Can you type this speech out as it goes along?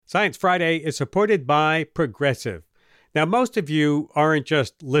Science Friday is supported by Progressive. Now, most of you aren't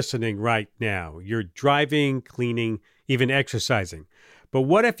just listening right now. You're driving, cleaning, even exercising. But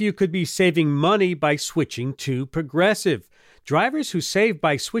what if you could be saving money by switching to Progressive? Drivers who save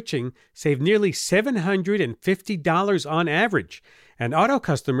by switching save nearly $750 on average. And auto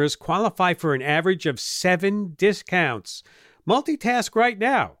customers qualify for an average of 7 discounts. Multitask right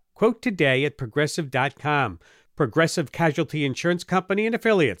now. Quote today at Progressive.com. Progressive Casualty Insurance Company and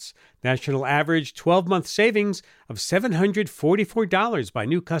Affiliates. National average 12-month savings of $744 by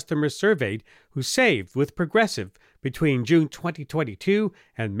new customers surveyed who saved with Progressive between June 2022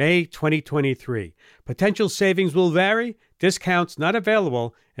 and May 2023. Potential savings will vary. Discounts not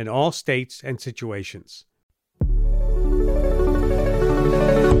available in all states and situations.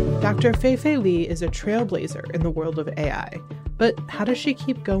 Dr. Fei-Fei Li is a trailblazer in the world of AI. But how does she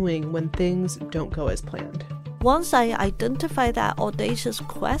keep going when things don't go as planned? Once I identify that audacious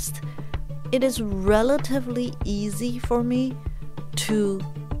quest, it is relatively easy for me to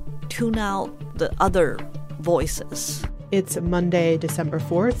tune out the other voices. It's Monday, December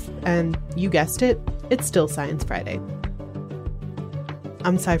 4th, and you guessed it, it's still Science Friday.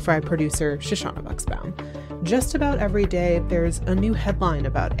 I'm Sci-Fi producer Shoshana Buxbaum. Just about every day, there's a new headline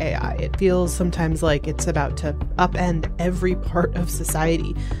about AI. It feels sometimes like it's about to upend every part of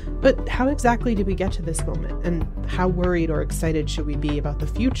society. But how exactly did we get to this moment? And how worried or excited should we be about the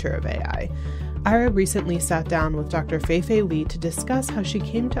future of AI? Ira recently sat down with Dr. Fei-Fei Li to discuss how she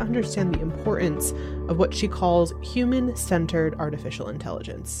came to understand the importance of what she calls human-centered artificial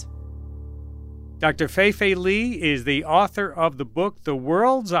intelligence. Dr. Fei-Fei Li is the author of the book, The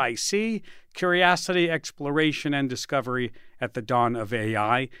Worlds I See, Curiosity, Exploration, and Discovery at the Dawn of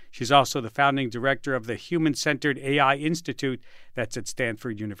AI. She's also the founding director of the Human-Centered AI Institute that's at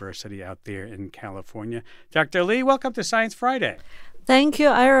Stanford University out there in California. Dr. Li, welcome to Science Friday. Thank you,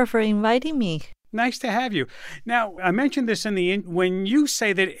 Ira, for inviting me. Nice to have you. Now, I mentioned this when you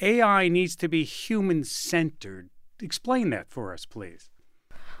say that AI needs to be human-centered. Explain that for us, please.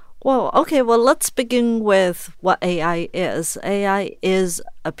 Well, let's begin with what AI is. AI is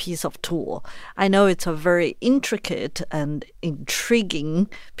a piece of tool. I know it's a very intricate and intriguing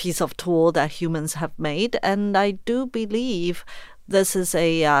piece of tool that humans have made, and I do believe this is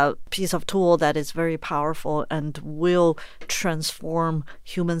a piece of tool that is very powerful and will transform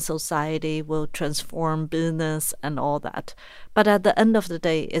human society, will transform business and all that. But at the end of the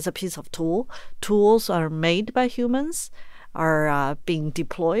day, it's a piece of tool. Tools are made by humans, are being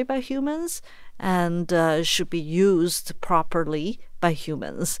deployed by humans, and should be used properly by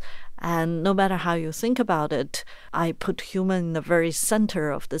humans. And no matter how you think about it, I put human in the very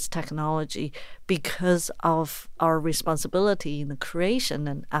center of this technology because of our responsibility in the creation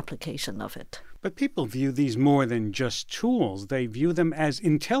and application of it. But people view these more than just tools. They view them as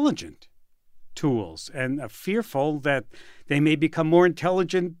intelligent tools and are fearful that they may become more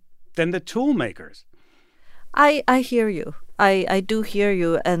intelligent than the tool makers. I hear you. I do hear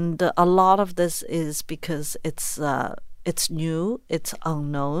you, and a lot of this is because it's new, it's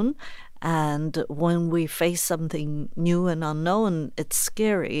unknown, and when we face something new and unknown, it's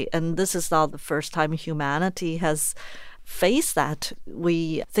scary. And this is not the first time humanity has face that.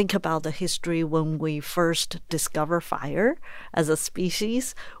 We think about the history when we first discovered fire as a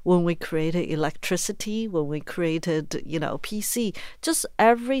species, when we created electricity, when we created, PC. Just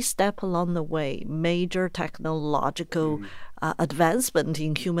every step along the way, major technological advancement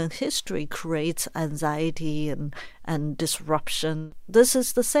in human history creates anxiety and disruption. This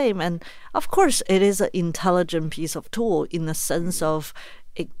is the same. And of course, it is an intelligent piece of tool in the sense of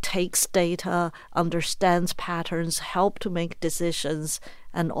it takes data, understands patterns, help to make decisions,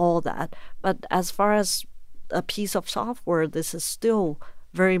 and all that. But as far as a piece of software, this is still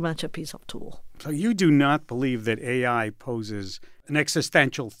very much a piece of tool. So you do not believe that AI poses an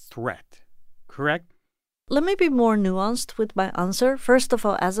existential threat, correct? Let me be more nuanced with my answer. First of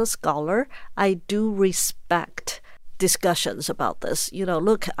all, as a scholar, I do respect discussions about this.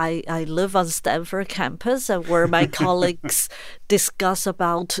 Look, I live on Stanford campus where my colleagues discuss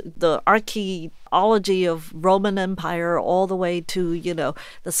about the archaeology of Roman Empire all the way to,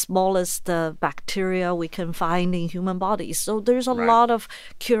 the smallest bacteria we can find in human bodies. So there's a lot of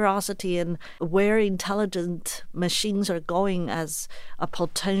curiosity in where intelligent machines are going as a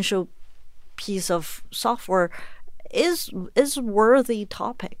potential piece of software is worthy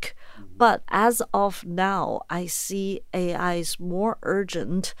topic. But as of now, I see AI's more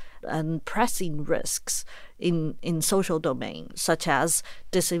urgent and pressing risks in social domain, such as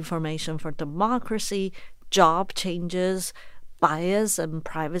disinformation for democracy, job changes, bias and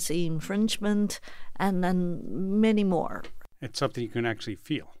privacy infringement, and many more. It's something you can actually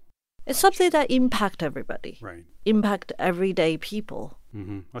feel. It's something that impact everybody, Right. impact everyday people.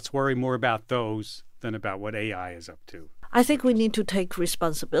 Let's worry more about those than about what AI is up to. I think we need to take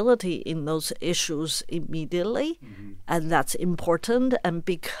responsibility in those issues immediately, and that's important. And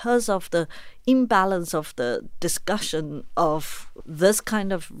because of the imbalance of the discussion of this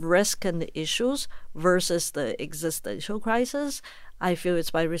kind of risk and issues versus the existential crisis, I feel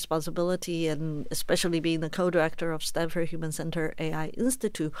it's my responsibility, and especially being the co-director of Stanford Human Center AI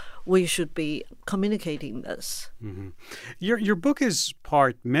Institute, we should be communicating this. Your book is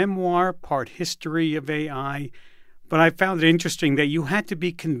part memoir, part history of AI, but I found it interesting that you had to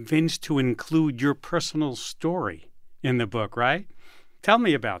be convinced to include your personal story in the book, right? Tell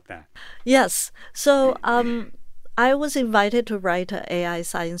me about that. Yes. So I was invited to write an AI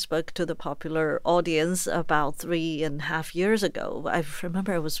science book to the popular audience about 3.5 years ago. I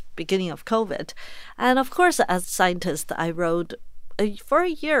remember it was beginning of COVID. And of course, as a scientist, I wrote for a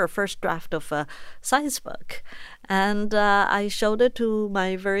year first draft of a science book. And I showed it to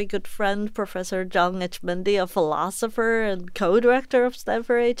my very good friend, Professor John H. Mundy, a philosopher and co-director of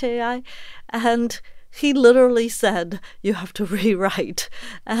Stanford HAI. And he literally said, "You have to rewrite."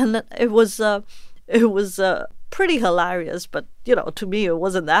 And it was pretty hilarious, but to me it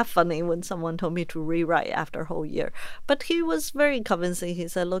wasn't that funny when someone told me to rewrite after a whole year. But he was very convincing. He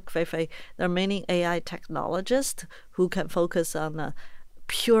said, "Look, Feifei, there are many AI technologists who can focus on a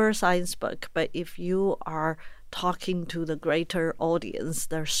pure science book, but if you are talking to the greater audience,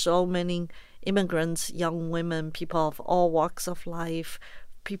 there's so many immigrants, young women, people of all walks of life,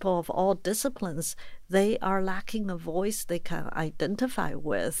 people of all disciplines, they are lacking a voice they can identify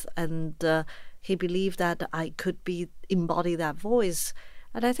with." And he believed that I could embody that voice.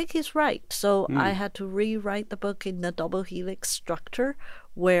 And I think he's right. So I had to rewrite the book in the double helix structure,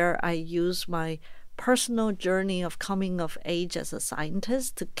 where I use my personal journey of coming of age as a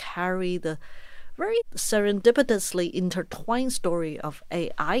scientist to carry the very serendipitously intertwined story of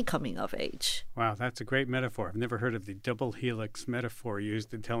AI coming of age. Wow, that's a great metaphor. I've never heard of the double helix metaphor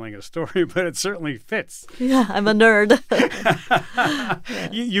used in telling a story, but it certainly fits. Yeah, I'm a nerd.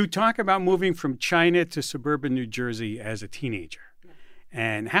 You talk about moving from China to suburban New Jersey as a teenager.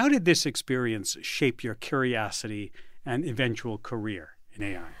 And how did this experience shape your curiosity and eventual career in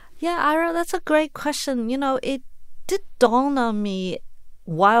AI? Yeah, Ira, that's a great question. It did dawn on me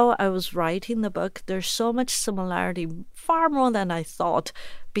while I was writing the book, there's so much similarity, far more than I thought,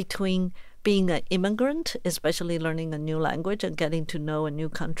 between being an immigrant, especially learning a new language and getting to know a new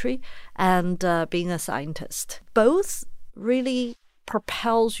country, and being a scientist. Both really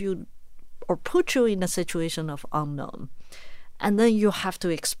propels you or put you in a situation of unknown. And then you have to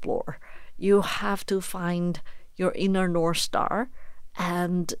explore. You have to find your inner North Star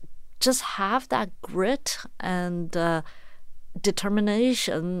and just have that grit and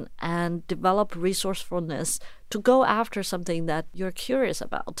determination and develop resourcefulness to go after something that you're curious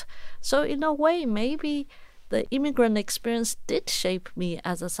about. So in a way, maybe the immigrant experience did shape me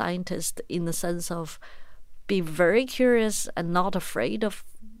as a scientist in the sense of be very curious and not afraid of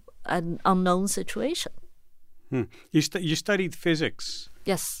an unknown situation. You studied physics.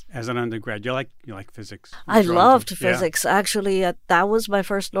 Yes. As an undergrad. You like physics? I loved physics. Actually, that was my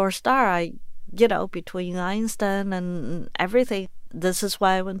first North Star. Between Einstein and everything, this is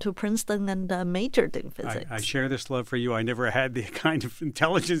why I went to Princeton and majored in physics. I share this love for you. I never had the kind of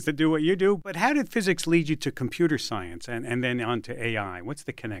intelligence to do what you do. But how did physics lead you to computer science and then on to AI? What's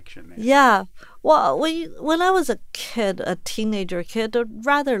the connection there? Yeah. Well, when I was a teenager kid, a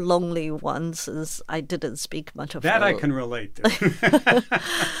rather lonely one, since I didn't speak much of that. I can relate to.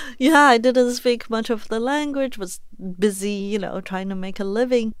 Yeah, I didn't speak much of the language, was busy, trying to make a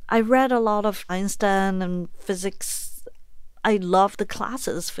living. I read a lot of Einstein and physics. I loved the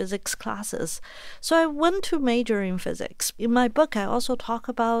classes, physics classes. So I went to major in physics. In my book, I also talk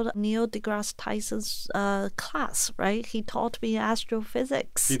about Neil deGrasse Tyson's class, right? He taught me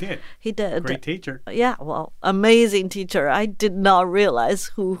astrophysics. He did? He did. Great teacher. Yeah, well, amazing teacher. I did not realize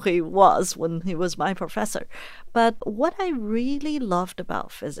who he was when he was my professor. But what I really loved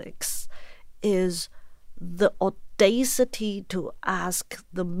about physics is the audacity to ask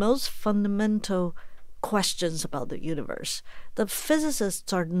the most fundamental questions about the universe. The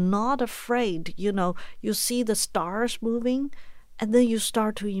physicists are not afraid. You see the stars moving, and then you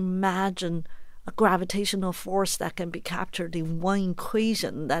start to imagine a gravitational force that can be captured in one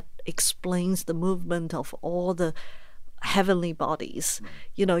equation that explains the movement of all the heavenly bodies.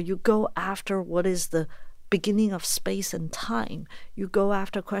 You go after what is the beginning of space and time. You go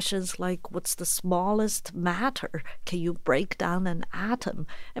after questions like, what's the smallest matter? Can you break down an atom?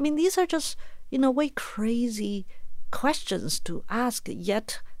 I mean, these are just in a way crazy questions to ask,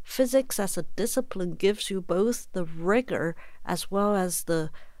 yet physics as a discipline gives you both the rigor as well as the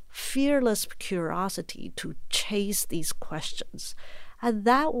fearless curiosity to chase these questions. And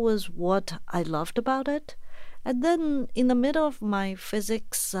that was what I loved about it. And then in the middle of my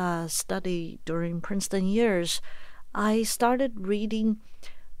physics study during Princeton years, I started reading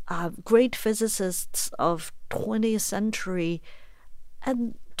great physicists of 20th century.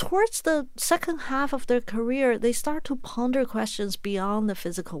 And towards the second half of their career, they start to ponder questions beyond the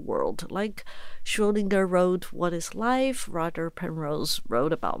physical world. Like Schrödinger wrote What is Life? Roger Penrose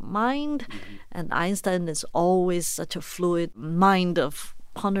wrote about mind. And Einstein is always such a fluid mind of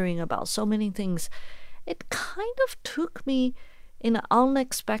pondering about so many things. It kind of took me in an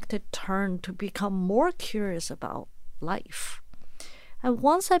unexpected turn to become more curious about life. And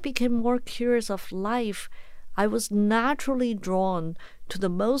once I became more curious of life, I was naturally drawn to the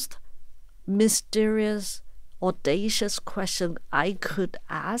most mysterious, audacious question I could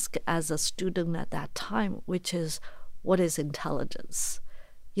ask as a student at that time, which is, what is intelligence?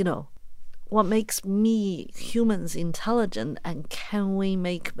 You know, what makes humans intelligent, and can we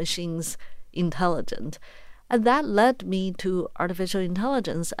make machines intelligent? And that led me to artificial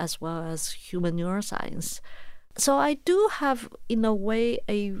intelligence as well as human neuroscience. So I do have, in a way,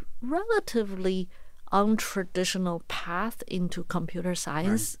 a relatively untraditional path into computer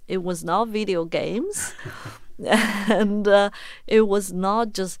science. Right. It was not video games, and it was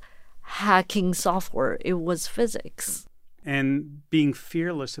not just hacking software. It was physics. And being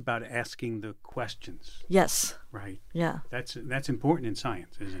fearless about asking the questions. Yes. Right. Yeah. That's important in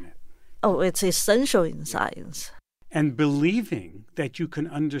science, isn't it? Oh, it's essential in science. And believing that you can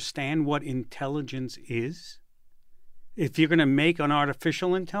understand what intelligence is. If you're going to make an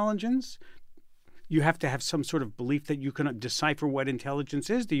artificial intelligence, you have to have some sort of belief that you can decipher what intelligence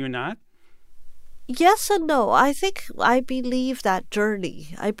is, do you not? Yes and no. I believe that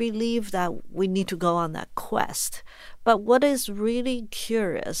journey. I believe that we need to go on that quest. But what is really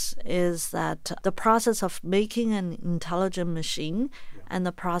curious is that the process of making an intelligent machine and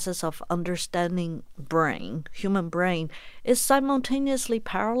the process of understanding human brain, is simultaneously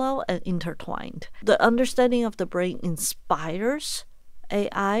parallel and intertwined. The understanding of the brain inspires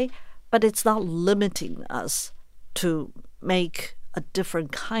AI, but it's not limiting us to make a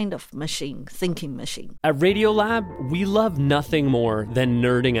different kind of thinking machine. At Radiolab, we love nothing more than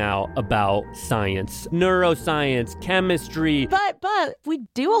nerding out about science, neuroscience, chemistry. But we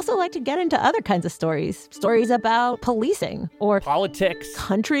do also like to get into other kinds of stories. Stories about policing or politics,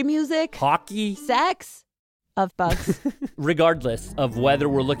 country music, hockey, sex. Of bugs. Regardless of whether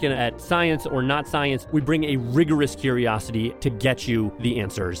we're looking at science or not science, we bring a rigorous curiosity to get you the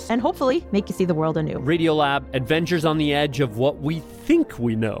answers. And hopefully make you see the world anew. Radiolab, adventures on the edge of what we think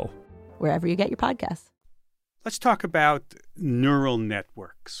we know. Wherever you get your podcasts. Let's talk about neural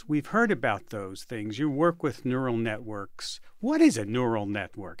networks. We've heard about those things. You work with neural networks. What is a neural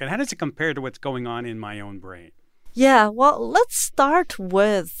network, and how does it compare to what's going on in my own brain? Yeah, well, let's start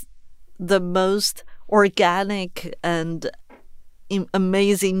with the most organic and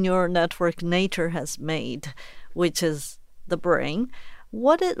amazing neural network nature has made, which is the brain.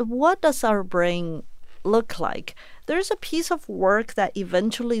 What does our brain look like? There's a piece of work that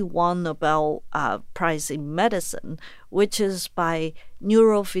eventually won Nobel Prize in Medicine, which is by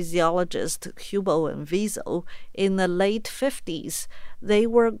neurophysiologist Hubel and Wiesel in the late 50s. They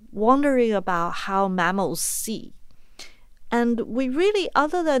were wondering about how mammals see. And we really,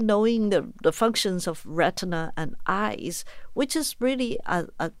 other than knowing the functions of retina and eyes, which is really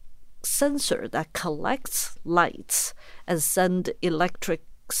a sensor that collects lights and send electric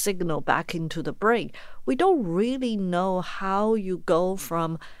signal back into the brain, we don't really know how you go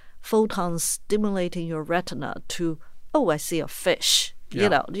from photons stimulating your retina to, oh, I see a fish. Yeah.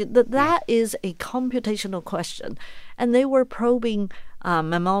 You know, that is a computational question. And they were probing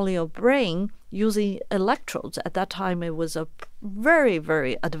mammalian brain using electrodes. At that time, it was a very,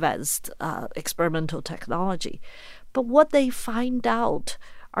 very advanced experimental technology. But what they find out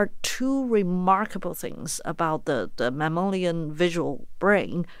are two remarkable things about the mammalian visual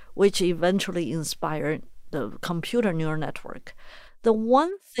brain, which eventually inspired the computer neural network. The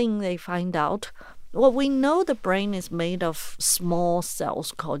one thing they find out, well, we know the brain is made of small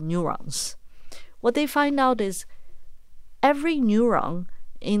cells called neurons. What they find out is every neuron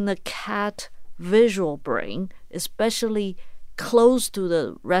in the cat visual brain, especially close to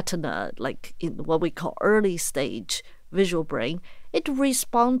the retina, like in what we call early stage visual brain, it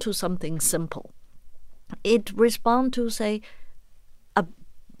responds to something simple. It responds to, say, a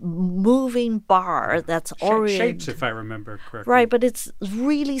moving bar that's oriented. Shapes, if I remember correctly. Right, but it's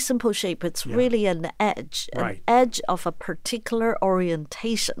really simple shape. It's really an edge of a particular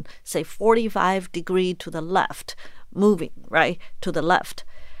orientation, say 45 degree to the left, moving, right, to the left.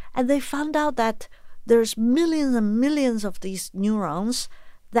 And they found out that there's millions and millions of these neurons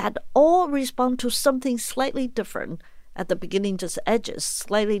that all respond to something slightly different. At the beginning, just edges,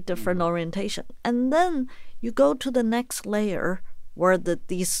 slightly different orientation. And then you go to the next layer where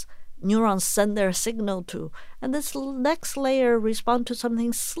these neurons send their signal to. And this next layer responds to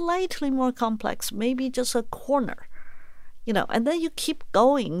something slightly more complex, maybe just a corner. And then you keep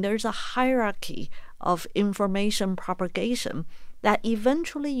going. There's a hierarchy of information propagation that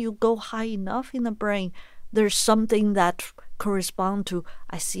eventually you go high enough in the brain, there's something that corresponds to,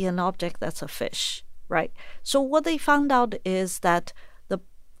 I see an object that's a fish. Right. So what they found out is that the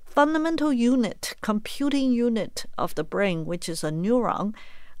fundamental unit, computing unit of the brain, which is a neuron,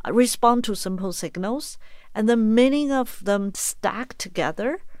 respond to simple signals, and the many of them stacked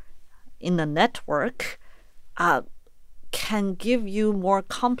together in a network can give you more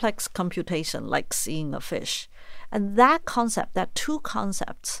complex computation, like seeing a fish. And that concept, that two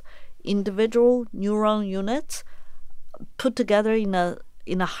concepts, individual neuron units put together in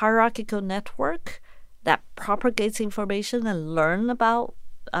a hierarchical network that propagates information and learn about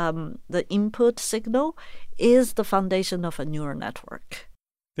the input signal, is the foundation of a neural network.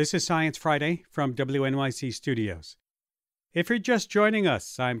 This is Science Friday from WNYC Studios. If you're just joining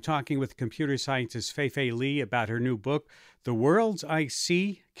us, I'm talking with computer scientist Fei-Fei Li about her new book, The Worlds I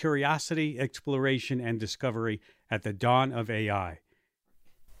See, Curiosity, Exploration, and Discovery at the Dawn of AI.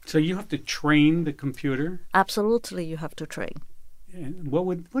 So you have to train the computer? Absolutely, you have to train. And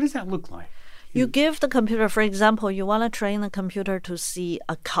what does that look like? You give the computer, for example, you want to train the computer to see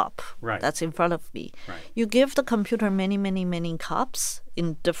a cup that's in front of me. Right. You give the computer many, many, many cups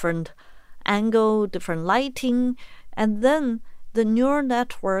in different angle, different lighting, and then the neural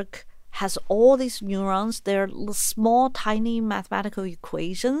network has all these neurons. They're small, tiny mathematical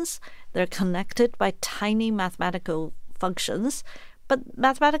equations. They're connected by tiny mathematical functions. But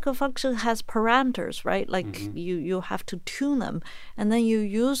mathematical function has parameters, right? Like you have to tune them. And then you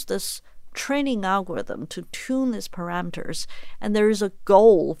use this training algorithm to tune these parameters, and there is a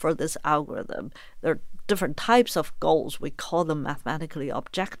goal for this algorithm. There are different types of goals. We call them mathematically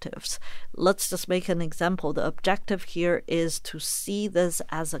objectives. Let's just make an example. The objective here is to see this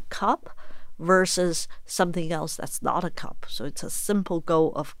as a cup versus something else that's not a cup. So it's a simple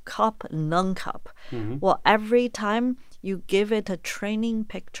goal of cup and non-cup. Well, every time you give it a training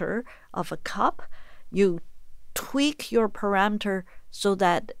picture of a cup, you tweak your parameter so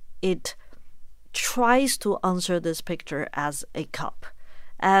that it tries to answer this picture as a cup.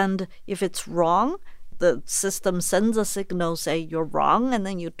 And if it's wrong, the system sends a signal, say you're wrong, and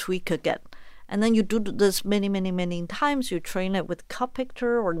then you tweak again. And then you do this many, many, many times. You train it with cup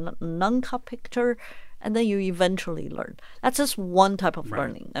picture or non-cup picture, and then you eventually learn. That's just one type of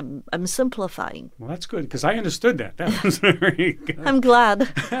learning. I'm simplifying. Well, that's good, because I understood that. That was very good. I'm glad.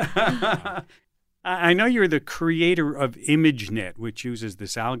 I know you're the creator of ImageNet, which uses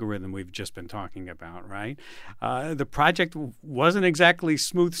this algorithm we've just been talking about, right? The project wasn't exactly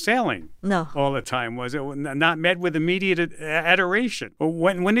smooth sailing all the time, was it? Not met with immediate adoration.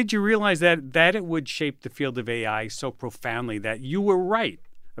 When did you realize that it would shape the field of AI so profoundly that you were right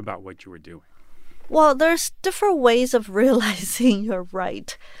about what you were doing? Well, there's different ways of realizing you're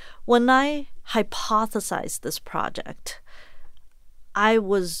right. When I hypothesized this project, I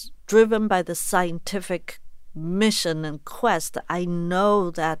was driven by the scientific mission and quest. I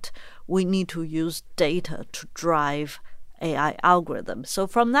know that we need to use data to drive AI algorithms. So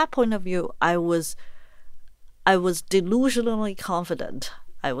from that point of view, I was delusionally confident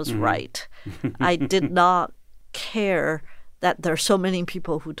I was right. I did not care that there are so many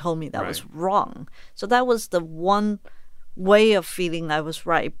people who told me that was wrong. So that was the one way of feeling I was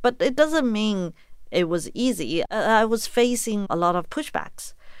right. But it doesn't mean it was easy. I was facing a lot of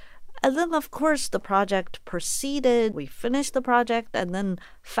pushbacks. And then, of course, the project proceeded. We finished the project, and then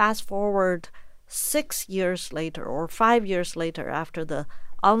fast forward 6 years later or 5 years later after the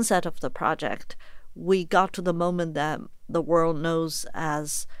onset of the project, we got to the moment that the world knows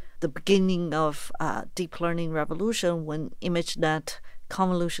as the beginning of deep learning revolution, when ImageNet,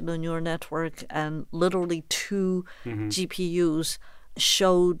 convolutional neural network, and literally two GPUs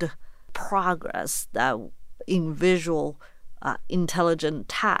showed progress that in visual intelligent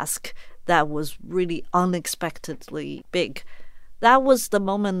task that was really unexpectedly big. That was the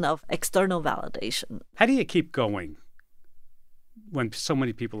moment of external validation. How do you keep going when so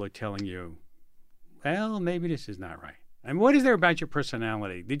many people are telling you, well, maybe this is not right? And what is there about your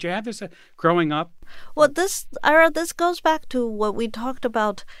personality? Did you have this growing up? Well, this goes back to what we talked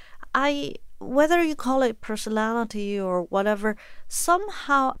about. Whether you call it personality or whatever,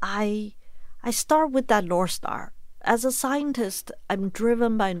 somehow I start with that North Star. As a scientist, I'm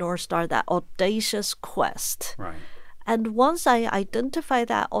driven by North Star, that audacious quest. Right. And once I identify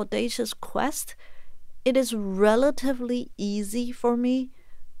that audacious quest, it is relatively easy for me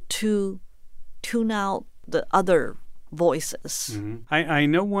to tune out the other voices. Mm-hmm. I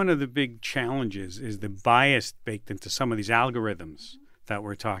know one of the big challenges is the bias baked into some of these algorithms that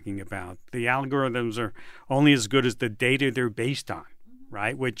we're talking about. The algorithms are only as good as the data they're based on,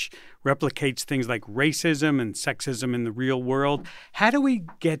 right? Which replicates things like racism and sexism in the real world. How do we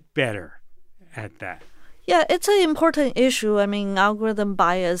get better at that? Yeah, it's an important issue. I mean, algorithm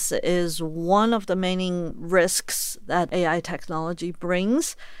bias is one of the main risks that AI technology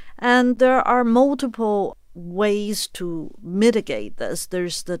brings. And there are multiple ways to mitigate this.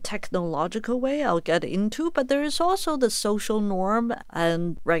 There's the technological way I'll get into, but there is also the social norm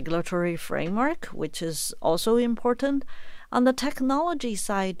and regulatory framework, which is also important. On the technology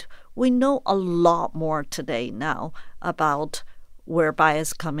side, we know a lot more today now about where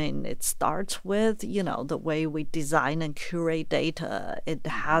bias come in. It starts with, the way we design and curate data. It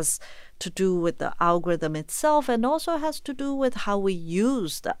has to do with the algorithm itself and also has to do with how we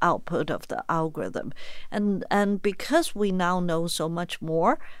use the output of the algorithm. And because we now know so much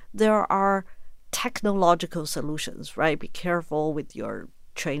more, there are technological solutions, right? Be careful with your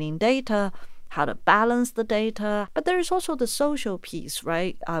training data, how to balance the data. But there's also the social piece,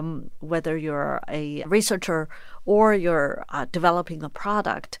 right? Whether you're a researcher or you're developing a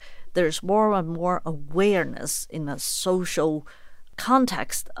product, there's more and more awareness in a social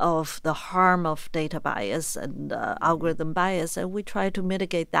context of the harm of data bias and algorithm bias, and we try to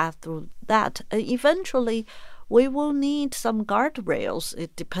mitigate that through that. Eventually, we will need some guardrails,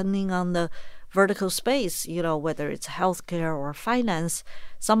 depending on the vertical space, whether it's healthcare or finance.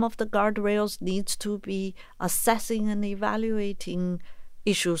 Some of the guardrails needs to be assessing and evaluating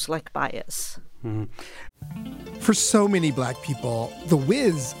issues like bias. Mm-hmm. For so many Black people, The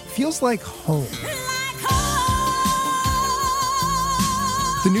Wiz feels like home.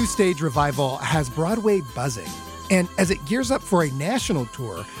 The new stage revival has Broadway buzzing. And as it gears up for a national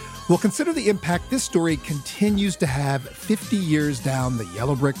tour, we'll consider the impact this story continues to have 50 years down the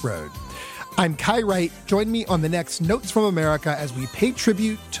yellow brick road. I'm Kai Wright. Join me on the next Notes from America as we pay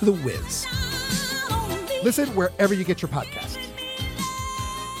tribute to The Wiz. Listen wherever you get your podcasts.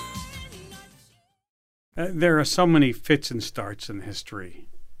 There are so many fits and starts in the history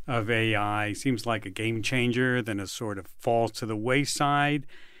of AI. Seems like a game changer, then a sort of falls to the wayside.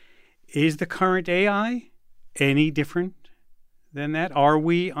 Is the current AI any different than that? Are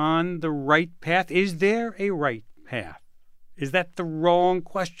we on the right path? Is there a right path? Is that the wrong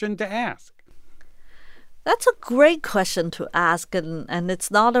question to ask? That's a great question to ask, and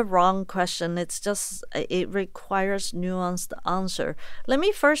it's not a wrong question. It's just, it requires nuanced answer. Let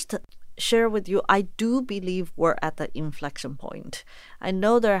me first share with you, I do believe we're at the inflection point. I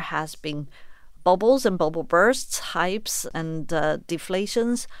know there has been bubbles and bubble bursts, hypes and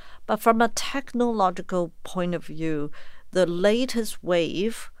deflations, but from a technological point of view, the latest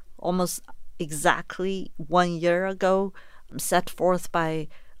wave, almost exactly 1 year ago, set forth by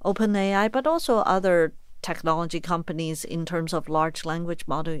OpenAI, but also other technology companies in terms of large language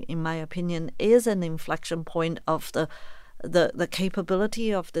model, in my opinion, is an inflection point of the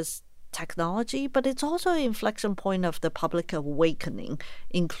capability of this technology, but it's also an inflection point of the public awakening,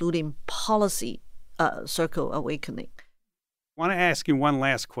 including policy circle awakening. I want to ask you one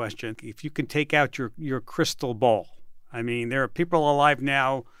last question. If you can take out your crystal ball. I mean, there are people alive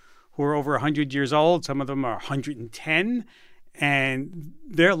now who are over 100 years old. Some of them are 110. And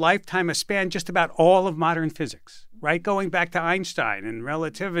their lifetime has spanned just about all of modern physics, right? Going back to Einstein and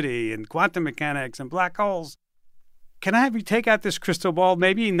relativity and quantum mechanics and black holes. Can I have you take out this crystal ball,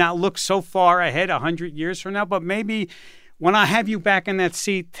 maybe not look so far ahead 100 years from now, but maybe when I have you back in that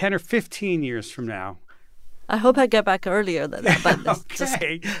seat 10 or 15 years from now? I hope I get back earlier than that. But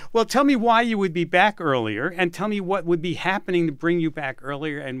okay. Well, tell me why you would be back earlier, and tell me what would be happening to bring you back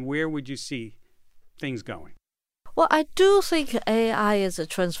earlier, and where would you see things going? Well, I do think AI is a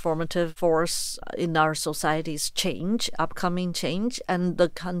transformative force in our society's upcoming change, and the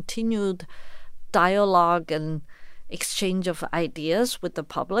continued dialogue and exchange of ideas with the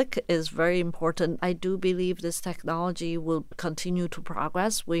public is very important. I do believe this technology will continue to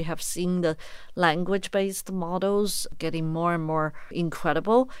progress. We have seen the language-based models getting more and more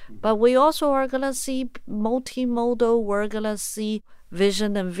incredible, but we also are going to see multimodal, we're going to see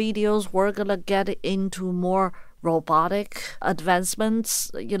vision and videos, we're going to get into more robotic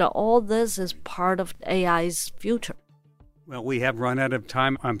advancements. All this is part of AI's future. Well, we have run out of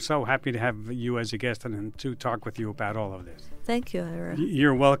time. I'm so happy to have you as a guest and to talk with you about all of this. Thank you, Ira.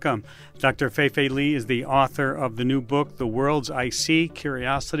 You're welcome. Dr. Fei-Fei Li is the author of the new book, The Worlds I See,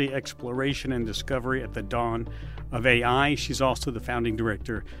 Curiosity, Exploration, and Discovery at the Dawn of AI. She's also the founding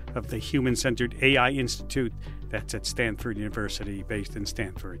director of the Human-Centered AI Institute that's at Stanford University, based in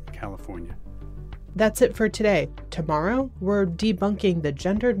Stanford, California. That's it for today. Tomorrow, we're debunking the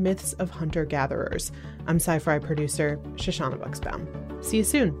gendered myths of hunter-gatherers. I'm Sci-Fi producer Shoshana Buxbaum. See you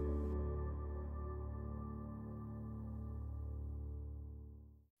soon.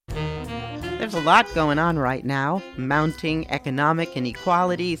 There's a lot going on right now. Mounting economic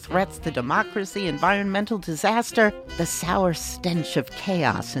inequality, threats to democracy, environmental disaster, the sour stench of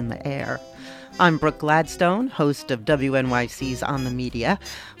chaos in the air. I'm Brooke Gladstone, host of WNYC's On the Media.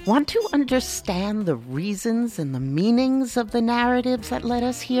 Want to understand the reasons and the meanings of the narratives that led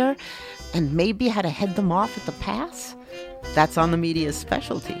us here, and maybe how to head them off at the pass? That's On the Media's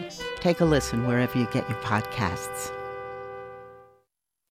specialty. Take a listen wherever you get your podcasts.